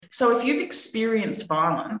So if you've experienced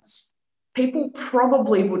violence, people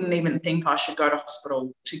probably wouldn't even think I should go to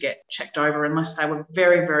hospital to get checked over unless they were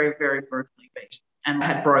very, very, very brutally beaten and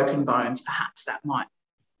had broken bones. Perhaps that might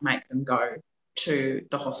make them go to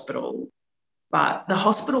the hospital. But the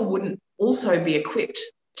hospital wouldn't also be equipped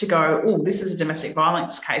to go, oh, this is a domestic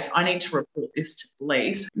violence case, I need to report this to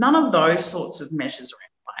police. None of those sorts of measures are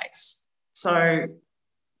in place. So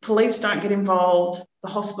police don't get involved, the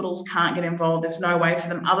hospitals can't get involved. There's no way for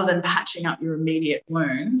them other than patching up your immediate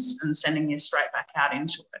wounds and sending you straight back out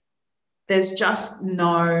into it. There's just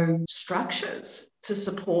no structures to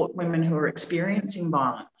support women who are experiencing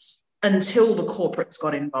violence until the corporates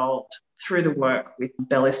got involved through the work with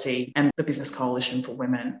Bellisy and the Business Coalition for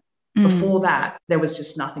Women. Before that, there was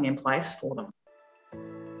just nothing in place for them.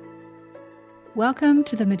 Welcome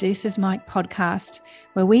to the Medusa's Mic podcast,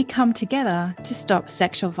 where we come together to stop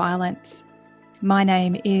sexual violence. My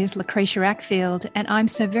name is Lucretia Ackfield, and I'm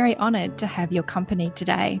so very honoured to have your company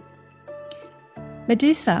today.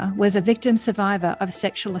 Medusa was a victim survivor of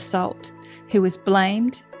sexual assault who was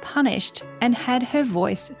blamed, punished, and had her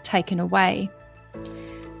voice taken away.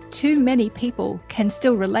 Too many people can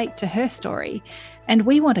still relate to her story, and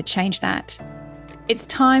we want to change that. It's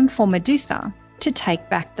time for Medusa to take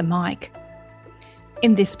back the mic.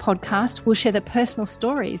 In this podcast, we'll share the personal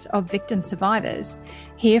stories of victim survivors,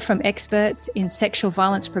 hear from experts in sexual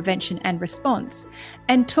violence prevention and response,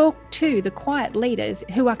 and talk to the quiet leaders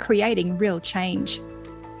who are creating real change.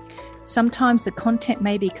 Sometimes the content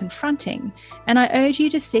may be confronting, and I urge you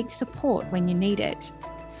to seek support when you need it.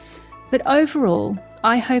 But overall,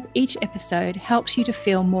 I hope each episode helps you to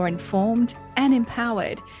feel more informed and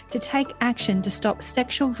empowered to take action to stop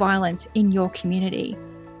sexual violence in your community.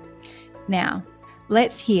 Now,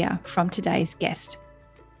 let's hear from today's guest.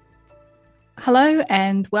 Hello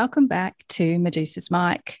and welcome back to Medusa's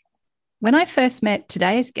Mic. When I first met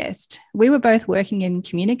today's guest, we were both working in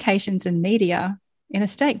communications and media in a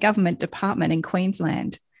state government department in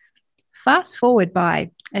Queensland. Fast forward by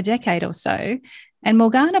a decade or so, and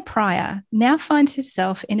Morgana Pryor now finds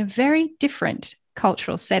herself in a very different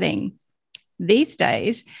cultural setting. These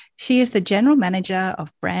days, she is the General Manager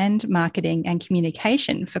of Brand Marketing and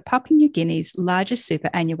Communication for Papua New Guinea's largest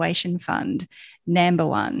superannuation fund, Number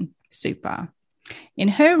One Super. In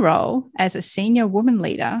her role as a senior woman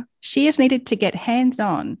leader, she has needed to get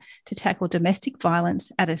hands-on to tackle domestic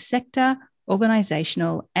violence at a sector,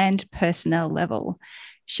 organisational and personnel level.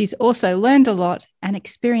 She's also learned a lot and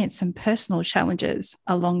experienced some personal challenges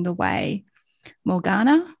along the way.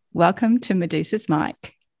 Morgana, welcome to Medusa's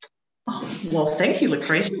Mic. Oh, well, thank you,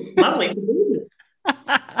 Lucretia. Lovely to be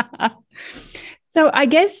here. So I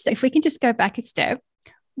guess if we can just go back a step,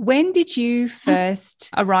 when did you first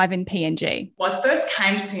arrive in PNG? Well, I first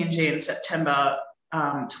came to PNG in September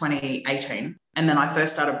 2018, and then I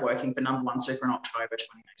first started working for Number One Super in October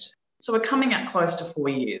 2018. So we're coming at close to 4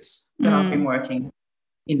 years that I've been working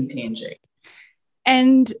in PNG.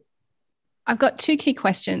 And I've got two key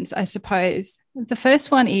questions, I suppose. The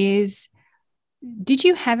first one is, did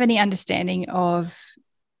you have any understanding of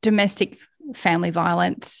domestic family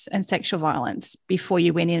violence and sexual violence before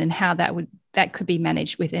you went in and how that could be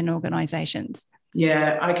managed within organisations?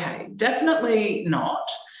 Yeah, okay, definitely not.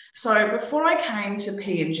 So before I came to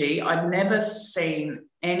PNG, I'd never seen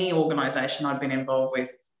any organisation I'd been involved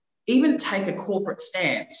with even take a corporate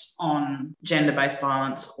stance on gender-based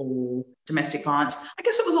violence or domestic violence. I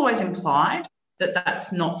guess it was always implied that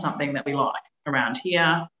that's not something that we like around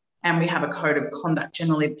here, and we have a code of conduct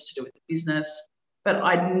generally that's to do with the business. But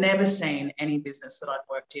I'd never seen any business that I'd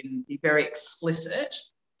worked in be very explicit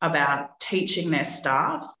about teaching their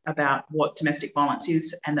staff about what domestic violence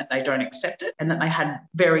is and that they don't accept it, and that they had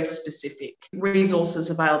very specific resources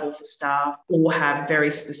available for staff or have very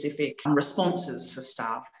specific responses for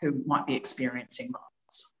staff who might be experiencing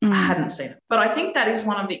violence. I hadn't seen it. But I think that is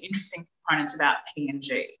one of the interesting components about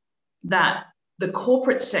PNG, that the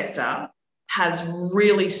corporate sector has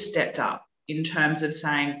really stepped up in terms of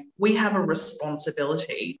saying we have a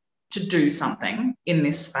responsibility to do something in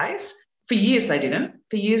this space. For years they didn't.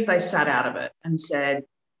 For years they sat out of it and said,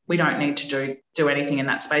 we don't need to do anything in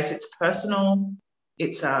that space. It's personal.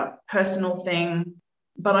 It's a personal thing.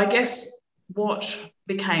 But I guess what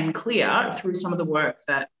became clear through some of the work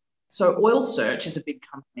so Oil Search is a big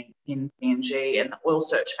company in PNG, and the Oil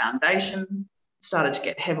Search Foundation started to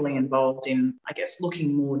get heavily involved in, I guess,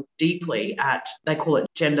 looking more deeply at, they call it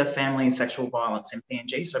gender, family and sexual violence in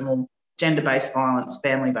PNG. So more gender-based violence,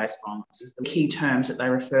 family-based violence is the key terms that they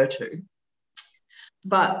refer to.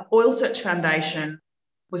 But Oil Search Foundation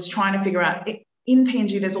was trying to figure out, in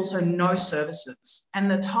PNG, there's also no services. And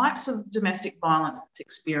the types of domestic violence that's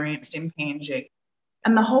experienced in PNG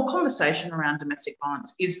And the whole conversation around domestic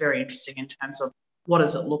violence is very interesting in terms of what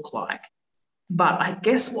does it look like. But I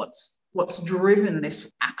guess what's driven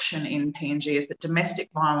this action in PNG is that domestic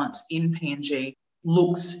violence in PNG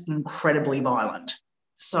looks incredibly violent.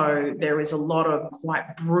 So there is a lot of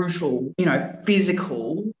quite brutal,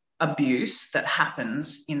 physical abuse that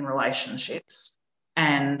happens in relationships.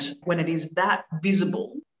 And when it is that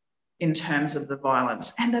visible in terms of the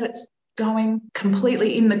violence, and that it's going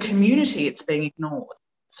completely in the community, it's being ignored.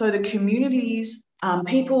 So the communities,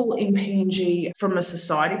 people in PNG, from a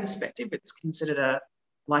society perspective, it's considered a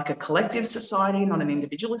collective society, not an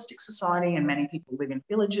individualistic society, and many people live in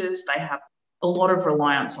villages. They have a lot of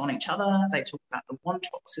reliance on each other. They talk about the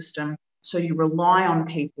one-talk system. So you rely on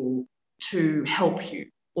people to help you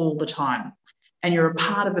all the time, and you're a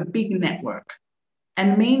part of a big network.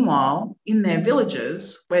 And meanwhile, in their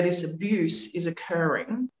villages where this abuse is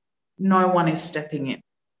occurring, no one is stepping in.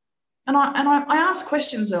 And I asked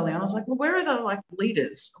questions early on. I was like, well, where are the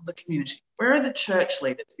leaders of the community? Where are the church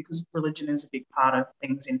leaders? Because religion is a big part of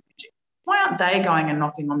things in Fiji. Why aren't they going and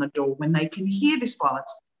knocking on the door when they can hear this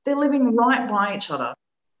violence? They're living right by each other.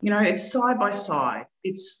 It's side by side.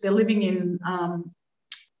 They're living in,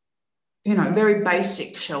 very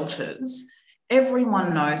basic shelters.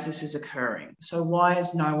 Everyone knows this is occurring. So why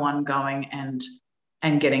is no one going and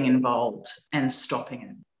getting involved and stopping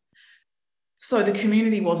it? So the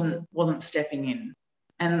community wasn't stepping in.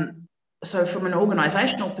 And so from an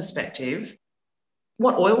organisational perspective,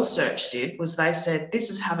 what Oil Search did was they said,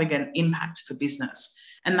 this is having an impact for business.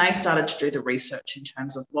 And they started to do the research in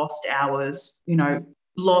terms of lost hours,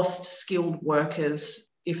 lost skilled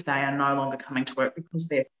workers if they are no longer coming to work because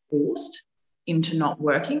they're forced into not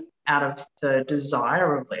working out of the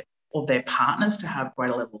desire of their partners to have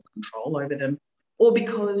greater level of control over them, or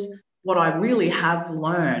because what I really have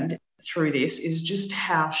learned through this is just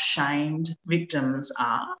how shamed victims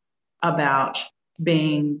are about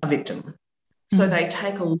being a victim. So they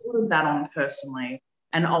take a lot of that on personally,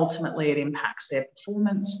 and ultimately it impacts their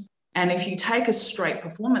performance. And if you take a straight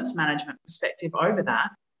performance management perspective over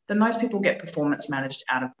that, then those people get performance managed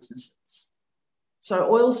out of businesses.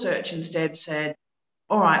 So Oil Search instead said,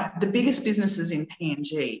 all right, the biggest businesses in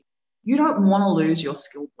PNG, you don't want to lose your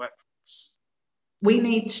skilled workforce. We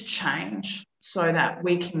need to change so that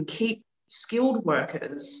we can keep skilled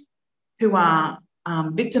workers who are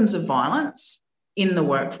victims of violence in the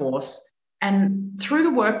workforce. And through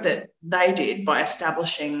the work that they did by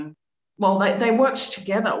establishing, they worked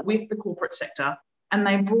together with the corporate sector, and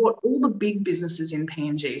they brought all the big businesses in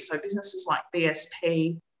PNG, so businesses like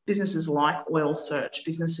BSP, businesses like Oil Search,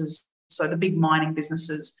 businesses, so the big mining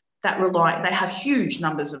businesses that they have huge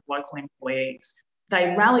numbers of local employees.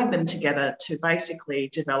 They rallied them together to basically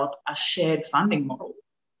develop a shared funding model.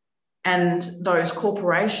 And those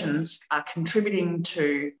corporations are contributing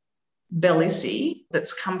to Bellisi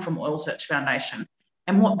that's come from Oil Search Foundation.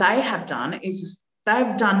 And what they have done is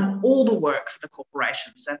they've done all the work for the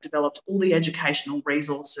corporations. They've developed all the educational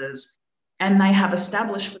resources, and they have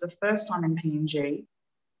established for the first time in PNG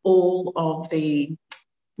all of the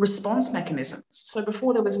response mechanisms. So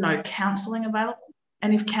before there was no counselling available,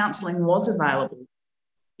 and if counselling was available,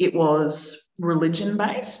 it was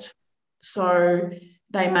religion-based. So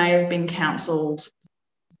they may have been counselled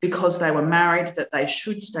because they were married that they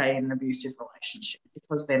should stay in an abusive relationship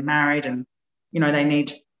because they're married and, they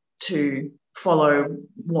need to follow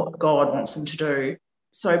what God wants them to do.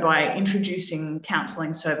 So by introducing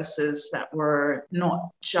counselling services that were not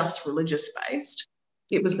just religious-based,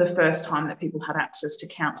 it was the first time that people had access to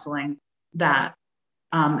counselling that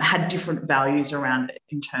had different values around it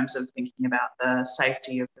in terms of thinking about the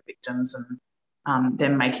safety of the victims and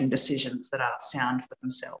them making decisions that are sound for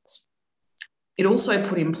themselves. It also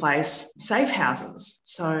put in place safe houses.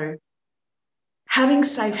 So having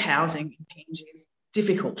safe housing in PNG is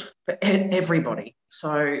difficult for everybody.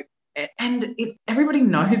 So, and everybody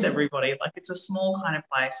knows everybody. Like, it's a small kind of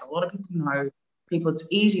place. A lot of people know people. It's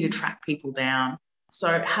easy to track people down.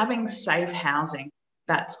 So having safe housing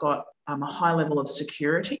that's got a high level of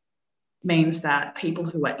security means that people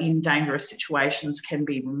who are in dangerous situations can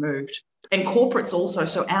be removed. And corporates also,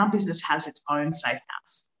 so our business has its own safe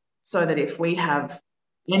house, so that if we have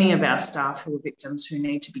any of our staff who are victims who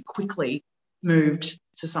need to be quickly moved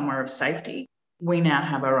to somewhere of safety, we now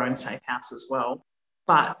have our own safe house as well.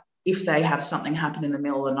 But if they have something happen in the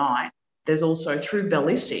middle of the night, there's also through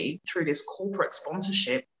Bellisi, through this corporate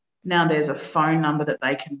sponsorship, now there's a phone number that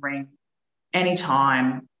they can ring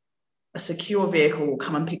anytime. A secure vehicle will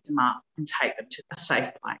come and pick them up and take them to a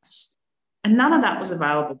safe place. And none of that was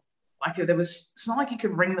available. It's not like you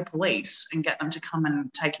could ring the police and get them to come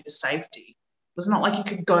and take you to safety. It was not like you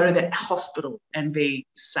could go to the hospital and be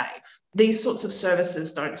safe. These sorts of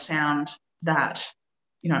services don't sound that,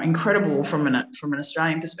 incredible from an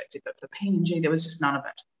Australian perspective, but for PNG, there was just none of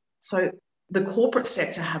it. So the corporate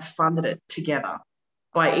sector have funded it together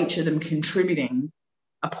by each of them contributing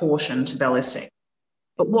a portion to Bellissi.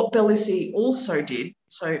 But what Bellissi also did,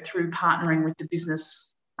 so through partnering with the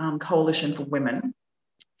Business Coalition for Women,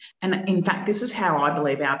 and in fact, this is how I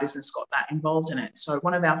believe our business got that involved in it. So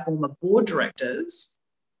one of our former board directors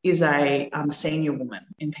is a senior woman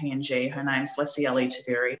in PNG. Her name's Lesieli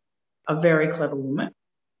Taveri, a very clever woman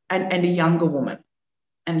and a younger woman.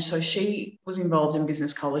 And so she was involved in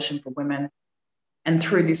Business Coalition for Women, and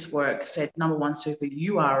through this work said, number one, Super,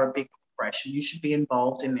 you are a big corporation. You should be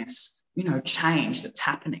involved in this, change that's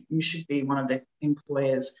happening. You should be one of the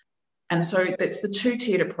employers. And so that's the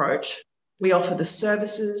two-tiered approach. We offer the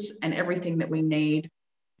services and everything that we need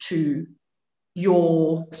to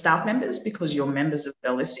your staff members because you're members of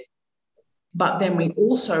Bellissi. But then we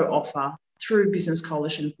also offer, through Business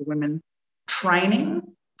Coalition for Women, training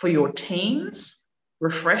for your teams,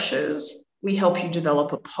 refreshers. We help you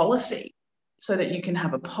develop a policy so that you can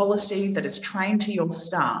have a policy that is trained to your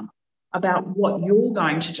staff about what you're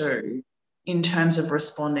going to do in terms of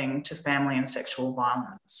responding to family and sexual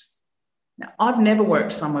violence. Now, I've never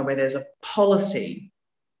worked somewhere where there's a policy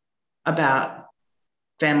about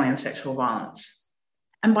family and sexual violence.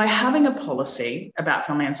 And by having a policy about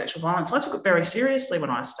family and sexual violence, I took it very seriously when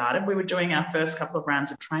I started. We were doing our first couple of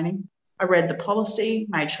rounds of training. I read the policy,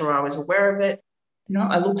 made sure I was aware of it.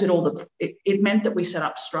 I looked at it meant that we set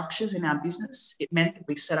up structures in our business. It meant that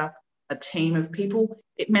we set up a team of people.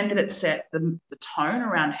 It meant that it set the tone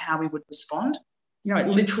around how we would respond. It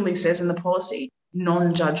literally says in the policy,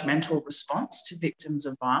 non-judgmental response to victims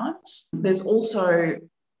of violence. There's also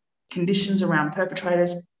conditions around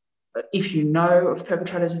perpetrators. If you know of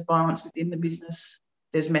perpetrators of violence within the business,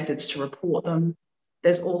 there's methods to report them.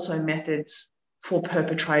 There's also methods for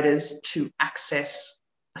perpetrators to access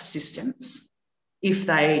assistance if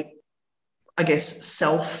they,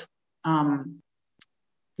 self-report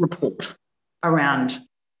around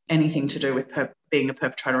anything to do with being a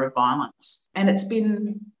perpetrator of violence. And it's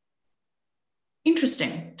been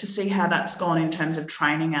interesting to see how that's gone in terms of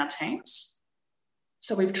training our teams.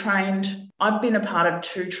 So I've been a part of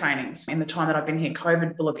 2 trainings in the time that I've been here.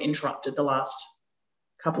 COVID will have interrupted the last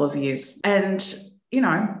couple of years. And,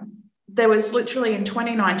 there was literally in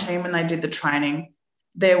 2019 when they did the training,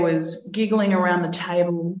 there was giggling around the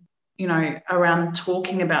table, around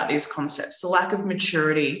talking about these concepts, the lack of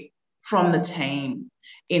maturity from the team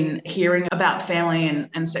in hearing about family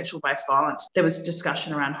and sexual-based violence. There was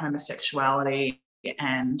discussion around homosexuality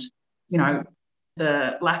and,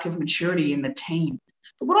 the lack of maturity in the team.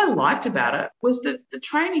 But what I liked about it was that the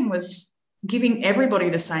training was giving everybody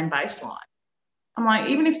the same baseline. I'm like,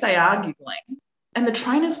 even if they are giggling, and the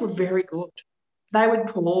trainers were very good. They would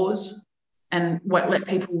pause and let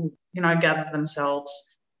people, gather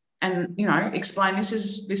themselves and, explain this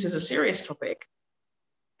is a serious topic.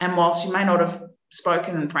 And whilst you may not have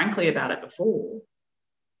spoken frankly about it before,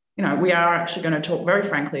 we are actually going to talk very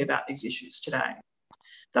frankly about these issues today.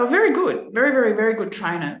 They were very good, very, very, very good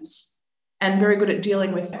trainers and very good at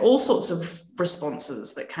dealing with all sorts of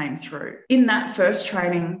responses that came through. In that first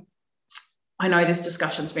training, I know this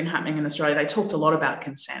discussion's been happening in Australia. They talked a lot about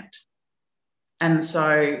consent. And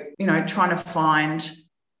so, trying to find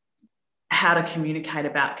how to communicate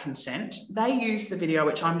about consent. They used the video,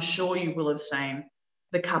 which I'm sure you will have seen,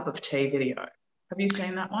 the cup of tea video. Have you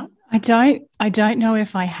seen that one? I don't know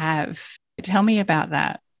if I have. Tell me about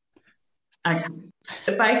that. Okay.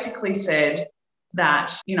 It basically said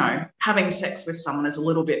that, having sex with someone is a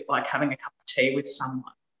little bit like having a cup of tea with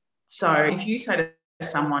someone. So if you say to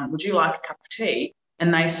someone, would you like a cup of tea?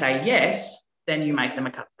 And they say yes, then you make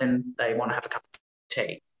them then they want to have a cup of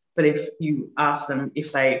tea. But if you ask them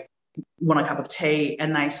if they want a cup of tea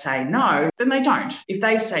and they say no, then they don't. If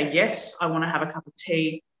they say yes, I want to have a cup of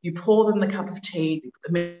tea, you pour them the cup of tea, you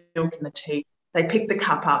put the milk in the tea, they pick the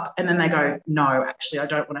cup up and then they go, no, actually, I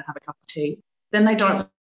don't want to have a cup of tea. Then they don't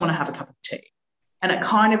want to have a cup of tea. And it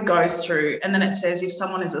kind of goes through, and then it says if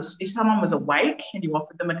someone was awake and you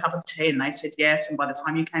offered them a cup of tea and they said yes, and by the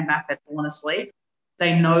time you came back they'd fallen asleep,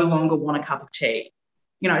 they no longer want a cup of tea.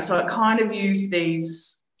 So it kind of used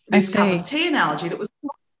this cup of tea analogy that was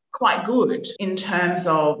quite good in terms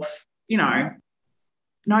of,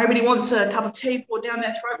 nobody wants a cup of tea poured down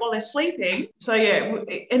their throat while they're sleeping. So, yeah,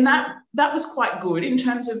 and that was quite good in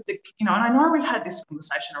terms of and I know we've had this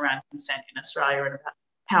conversation around consent in Australia and about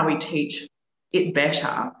how we teach it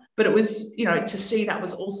better, but it was, to see that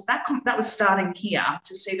was also, that was starting here,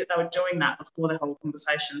 to see that they were doing that before the whole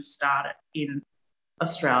conversation started in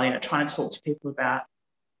Australia, trying to talk to people about,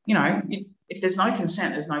 if there's no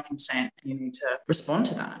consent, there's no consent, and you need to respond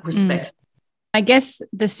to that, respect. I guess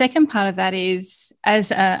the second part of that is,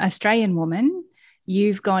 as an Australian woman,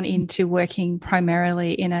 you've gone into working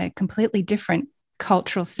primarily in a completely different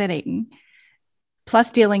cultural setting,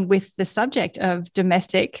 plus dealing with the subject of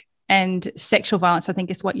domestic and sexual violence, I think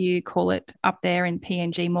is what you call it up there in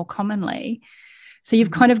PNG more commonly. So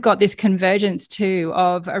you've kind of got this convergence too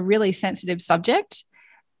of a really sensitive subject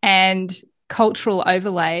and cultural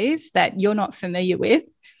overlays that you're not familiar with,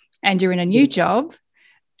 and you're in a new job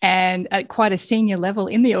and at quite a senior level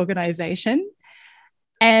in the organisation.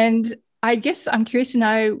 And I guess I'm curious to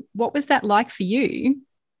know, what was that like for you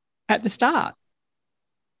at the start?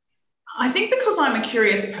 I think because I'm a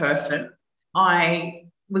curious person, I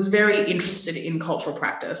was very interested in cultural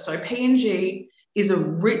practice. So PNG is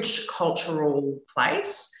a rich cultural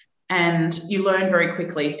place, and you learn very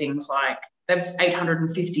quickly things like there's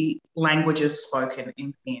 850 languages spoken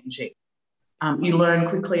in PNG. You learn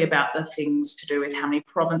quickly about the things to do with how many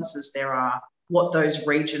provinces there are, what those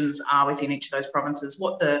regions are within each of those provinces,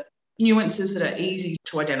 what the nuances that are easy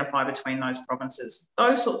to identify between those provinces.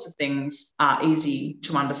 Those sorts of things are easy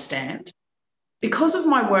to understand. Because of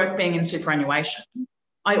my work being in superannuation,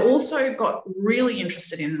 I also got really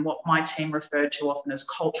interested in what my team referred to often as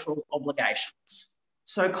cultural obligations.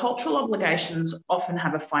 So cultural obligations often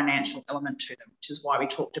have a financial element to them, which is why we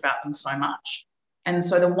talked about them so much. And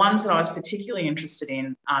so the ones that I was particularly interested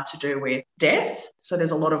in are to do with death. So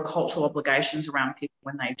there's a lot of cultural obligations around people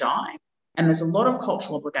when they die. And there's a lot of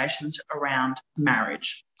cultural obligations around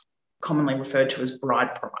marriage, commonly referred to as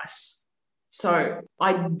bride price. So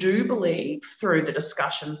I do believe through the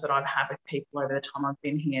discussions that I've had with people over the time I've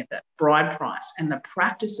been here that bride price and the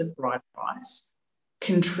practice of bride price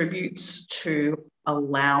contributes to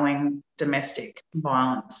allowing domestic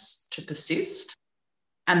violence to persist,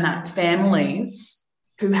 and that families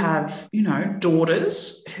who have,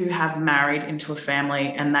 daughters who have married into a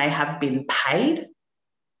family and they have been paid,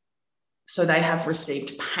 so they have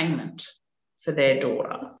received payment for their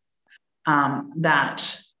daughter,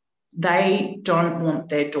 that they don't want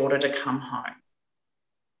their daughter to come home,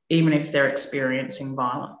 even if they're experiencing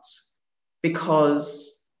violence,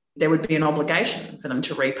 because there would be an obligation for them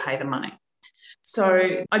to repay the money.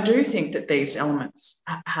 So I do think that these elements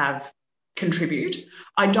have contribute.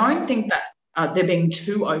 I don't think that they're being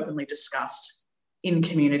too openly discussed in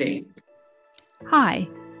community. Hi,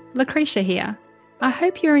 Lucretia here. I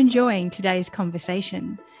hope you're enjoying today's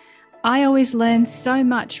conversation. I always learn so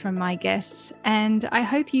much from my guests, and I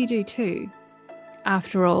hope you do too.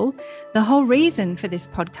 After all, the whole reason for this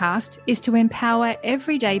podcast is to empower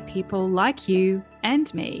everyday people like you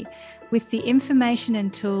and me with the information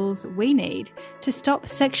and tools we need to stop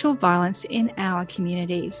sexual violence in our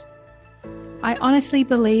communities. I honestly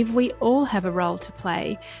believe we all have a role to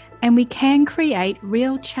play, and we can create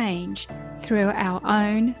real change through our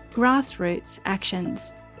own grassroots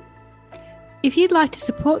actions. If you'd like to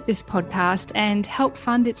support this podcast and help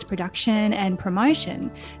fund its production and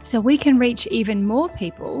promotion so we can reach even more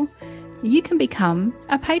people, you can become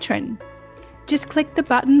a patron. Just click the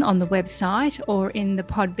button on the website or in the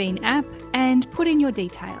Podbean app and put in your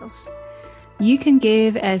details. You can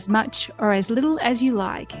give as much or as little as you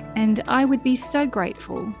like, and I would be so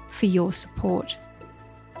grateful for your support.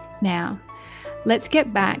 Now, let's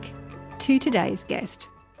get back to today's guest.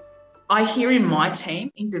 I hear in my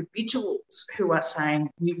team individuals who are saying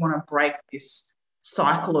we want to break this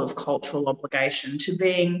cycle of cultural obligation to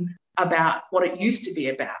being about what it used to be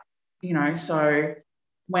about. So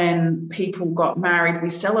when people got married, we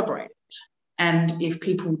celebrated. And if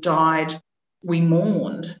people died, we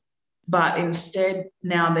mourned. But instead,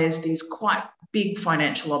 now there's these quite big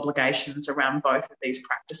financial obligations around both of these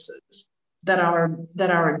practices that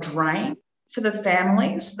are a drain for the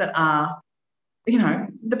families that are,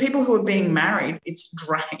 the people who are being married, it's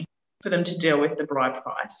drain for them to deal with the bride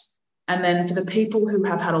price. And then for the people who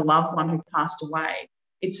have had a loved one who passed away,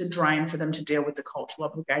 it's a drain for them to deal with the cultural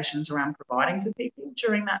obligations around providing for people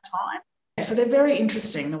during that time. So they're very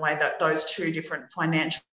interesting, the way that those two different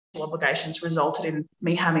financial obligations resulted in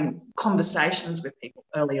me having conversations with people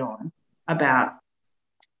early on about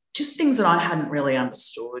just things that I hadn't really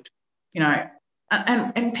understood,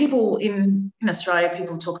 and people in Australia,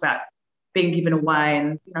 people talk about being given away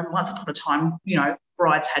and, once upon a time,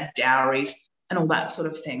 brides had dowries and all that sort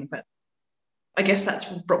of thing. But I guess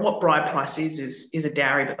that's what bride price is a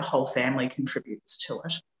dowry, but the whole family contributes to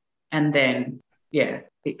it. And then,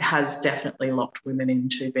 it has definitely locked women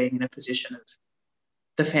into being in a position of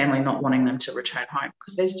the family not wanting them to return home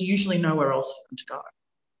because there's usually nowhere else for them to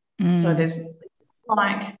go. So there's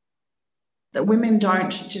that women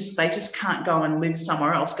they just can't go and live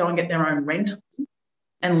somewhere else, go and get their own rental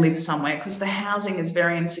and live somewhere, because the housing is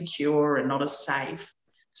very insecure and not as safe.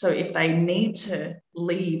 So if they need to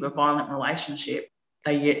leave a violent relationship,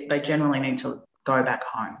 they generally need to go back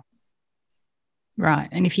home. Right.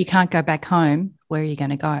 And if you can't go back home, where are you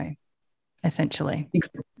going to go, essentially?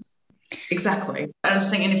 Exactly. And I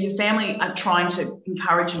was thinking, if your family are trying to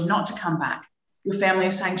encourage you not to come back, your family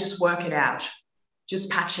is saying just work it out,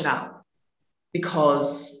 just patch it up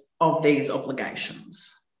because of these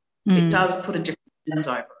obligations. It does put a different lens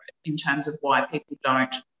over it in terms of why people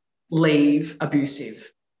don't leave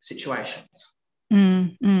abusive situations.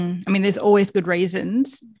 I mean, there's always good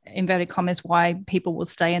reasons, inverted commas, why people will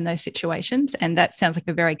stay in those situations. And that sounds like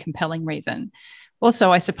a very compelling reason.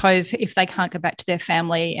 Also, I suppose if they can't go back to their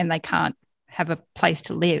family and they can't have a place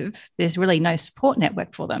to live, there's really no support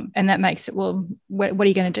network for them. And that makes it, well, what are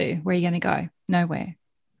you going to do? Where are you going to go? Nowhere.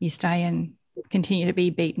 You stay and continue to be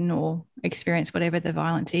beaten or experience whatever the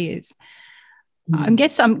violence is. I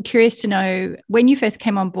guess I'm curious to know, when you first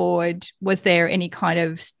came on board, was there any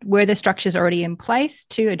were the structures already in place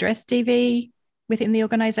to address DV within the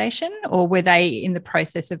organisation, or were they in the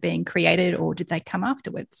process of being created, or did they come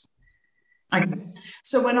afterwards? Okay.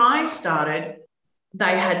 So when I started,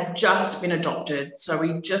 they had just been adopted. So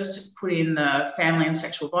we just put in the family and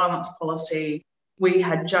sexual violence policy. We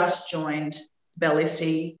had just joined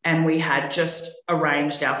Bellissi, and we had just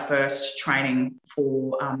arranged our first training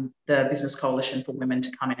for the Business Coalition for Women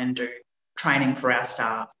to come in and do training for our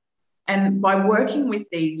staff. And by working with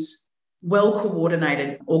these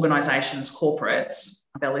well-coordinated organisations, corporates,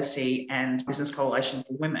 Bellissi and Business Coalition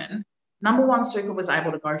for Women, Number One Super was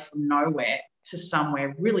able to go from nowhere to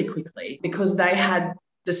somewhere really quickly, because they had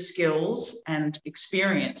the skills and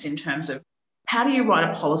experience in terms of how do you write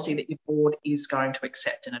a policy that your board is going to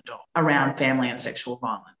accept and adopt around family and sexual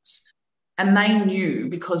violence. And they knew,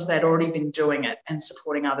 because they'd already been doing it and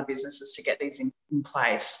supporting other businesses to get these in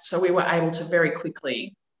place. So we were able to very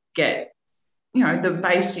quickly get, the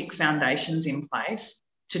basic foundations in place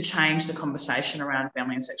to change the conversation around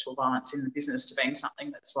family and sexual violence in the business to being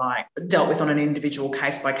something that's like dealt with on an individual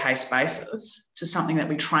case-by-case basis, to something that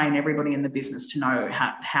we train everybody in the business to know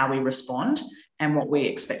how we respond and what we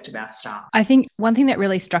expect of our staff. I think one thing that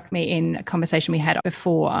really struck me in a conversation we had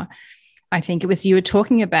before, I think it was, you were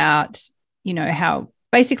talking about, how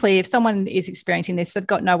basically if someone is experiencing this, they've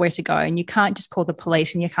got nowhere to go and you can't just call the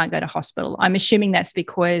police and you can't go to hospital. I'm assuming that's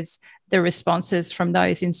because the responses from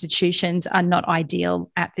those institutions are not ideal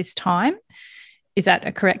at this time. Is that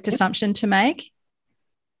a correct assumption to make?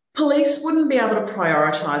 Police wouldn't be able to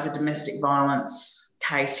prioritise a domestic violence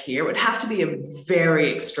case here. It would have to be a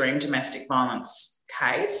very extreme domestic violence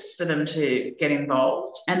case for them to get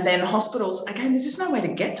involved. And then hospitals, again, there's just no way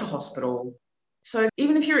to get to hospital. So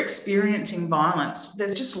even if you're experiencing violence,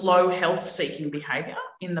 there's just low health-seeking behaviour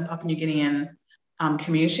in the Papua New Guinean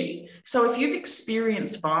community. So if you've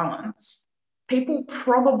experienced violence, people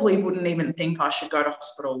probably wouldn't even think I should go to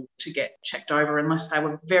hospital to get checked over unless they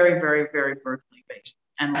were very, very, very brutally beaten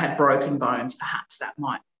and had broken bones. Perhaps that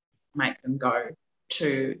might make them go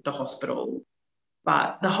to the hospital.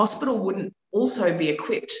 But the hospital wouldn't also be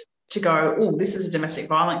equipped to go, oh, this is a domestic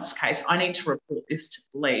violence case, I need to report this to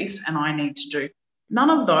police and I need to do. None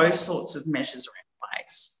of those sorts of measures are in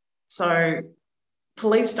place. So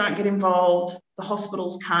police don't get involved, the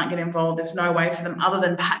hospitals can't get involved, there's no way for them other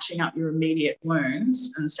than patching up your immediate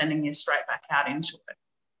wounds and sending you straight back out into it.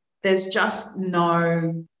 There's just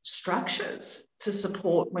no structures to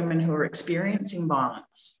support women who are experiencing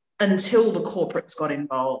violence until the corporates got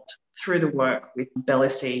involved through the work with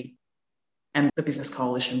Bellissi and the Business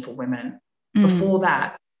Coalition for Women. Before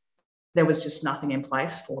that, there was just nothing in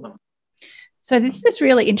place for them. So this is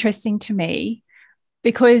really interesting to me,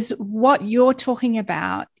 because what you're talking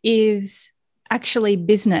about is actually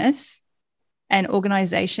business and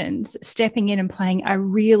organisations stepping in and playing a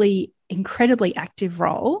really incredibly active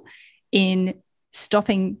role in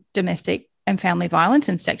stopping domestic and family violence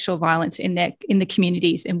and sexual violence in the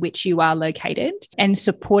communities in which you are located, and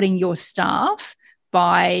supporting your staff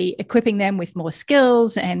by equipping them with more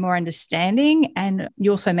skills and more understanding. And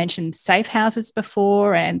you also mentioned safe houses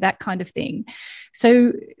before and that kind of thing.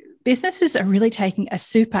 So businesses are really taking a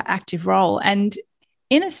super active role. And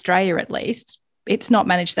in Australia, at least, it's not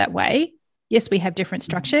managed that way. Yes, we have different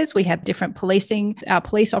structures. We have different policing. Our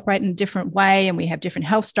police operate in a different way, and we have different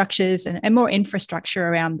health structures and more infrastructure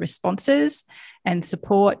around responses and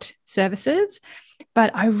support services.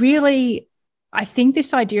 But I think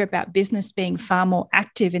this idea about business being far more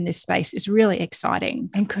active in this space is really exciting.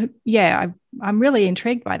 And I'm really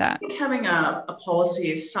intrigued by that. I think having a policy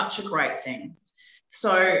is such a great thing,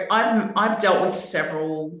 So I've dealt with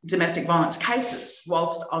several domestic violence cases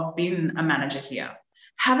whilst I've been a manager here.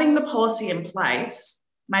 Having the policy in place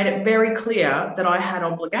made it very clear that I had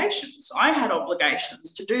obligations. I had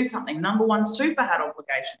obligations to do something. Number One Super had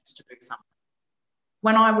obligations to do something.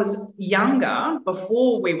 When I was younger,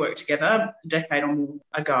 before we worked together, a decade or more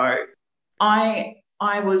ago, I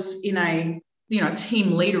was in a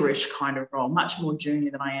team leaderish kind of role, much more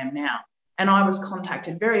junior than I am now. And I was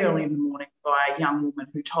contacted very early in the morning by a young woman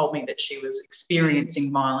who told me that she was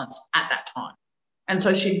experiencing violence at that time. And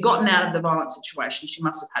so she'd gotten out of the violent situation. She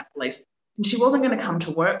must have had police. And she wasn't going to come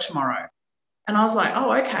to work tomorrow. And I was like,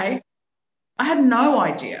 oh, okay. I had no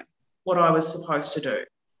idea what I was supposed to do.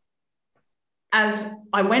 As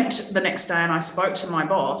I went the next day and I spoke to my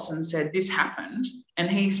boss and said, this happened. And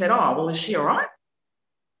he said, oh, well, is she all right?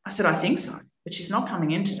 I said, I think so, but she's not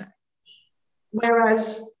coming in today.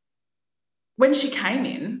 Whereas when she came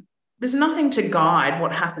in, there's nothing to guide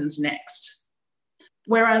what happens next.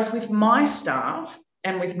 Whereas with my staff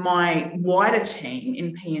and with my wider team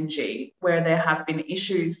in PNG, where there have been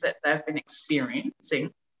issues that they've been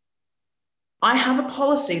experiencing, I have a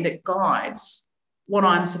policy that guides what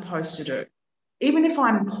I'm supposed to do. Even if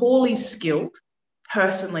I'm poorly skilled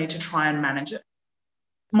personally to try and manage it,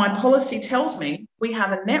 my policy tells me we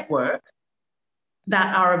have a network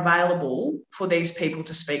that are available for these people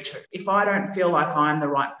to speak to. If I don't feel like I'm the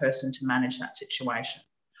right person to manage that situation,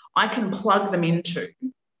 I can plug them into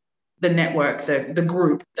the network, the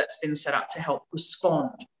group that's been set up to help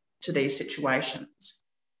respond to these situations.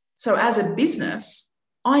 So as a business,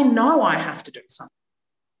 I know I have to do something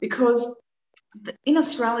because in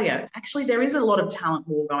Australia, actually, there is a lot of talent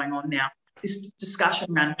war going on now. This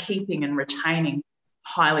discussion around keeping and retaining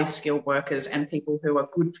highly skilled workers and people who are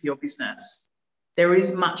good for your business. There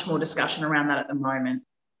is much more discussion around that at the moment.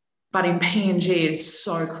 But in PNG, it is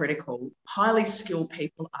so critical. Highly skilled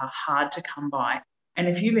people are hard to come by. And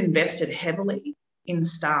if you've invested heavily in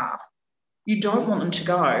staff, you don't want them to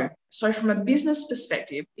go. So from a business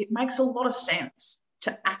perspective, it makes a lot of sense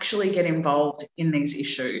to actually get involved in these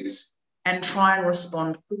issues and try and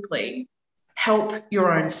respond quickly, help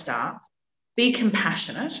your own staff, be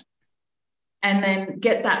compassionate, and then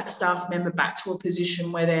get that staff member back to a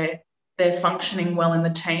position where they're functioning well in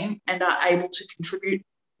the team and are able to contribute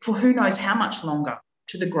for who knows how much longer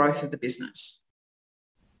to the growth of the business.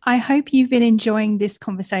 I hope you've been enjoying this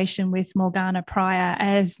conversation with Morgana Pryor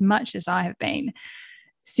as much as I have been.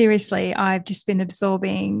 Seriously, I've just been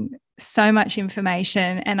absorbing so much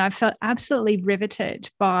information and I've felt absolutely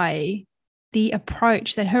riveted by the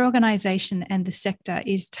approach that her organisation and the sector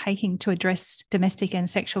is taking to address domestic and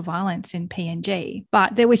sexual violence in PNG.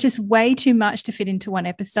 But there was just way too much to fit into one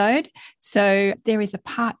episode. So there is a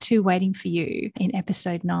part 2 waiting for you in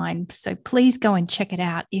episode 9. So please go and check it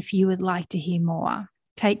out if you would like to hear more.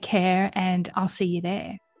 Take care and I'll see you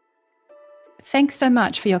there. Thanks so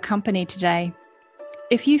much for your company today.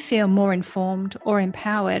 If you feel more informed or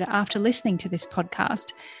empowered after listening to this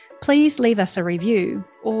podcast, please leave us a review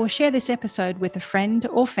or share this episode with a friend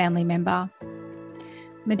or family member.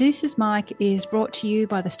 Medusa's Mic is brought to you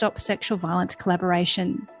by the Stop Sexual Violence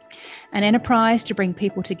Collaboration, an enterprise to bring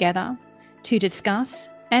people together to discuss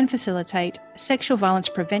and facilitate sexual violence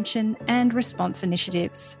prevention and response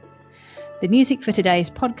initiatives. The music for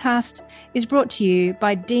today's podcast is brought to you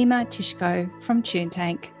by Dima Tishko from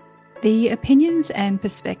TuneTank. The opinions and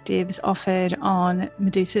perspectives offered on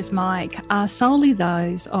Medusa's Mic are solely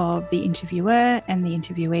those of the interviewer and the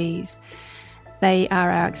interviewees. They are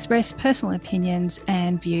our express personal opinions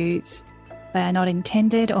and views. They are not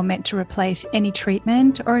intended or meant to replace any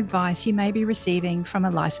treatment or advice you may be receiving from a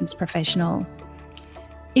licensed professional.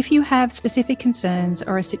 If you have specific concerns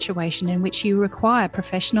or a situation in which you require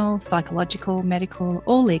professional, psychological, medical,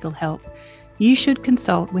 or legal help, you should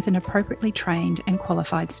consult with an appropriately trained and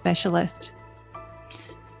qualified specialist.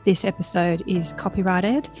 This episode is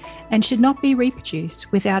copyrighted and should not be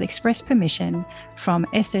reproduced without express permission from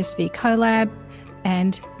SSV Collab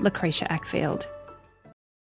and Lucretia Ackfield.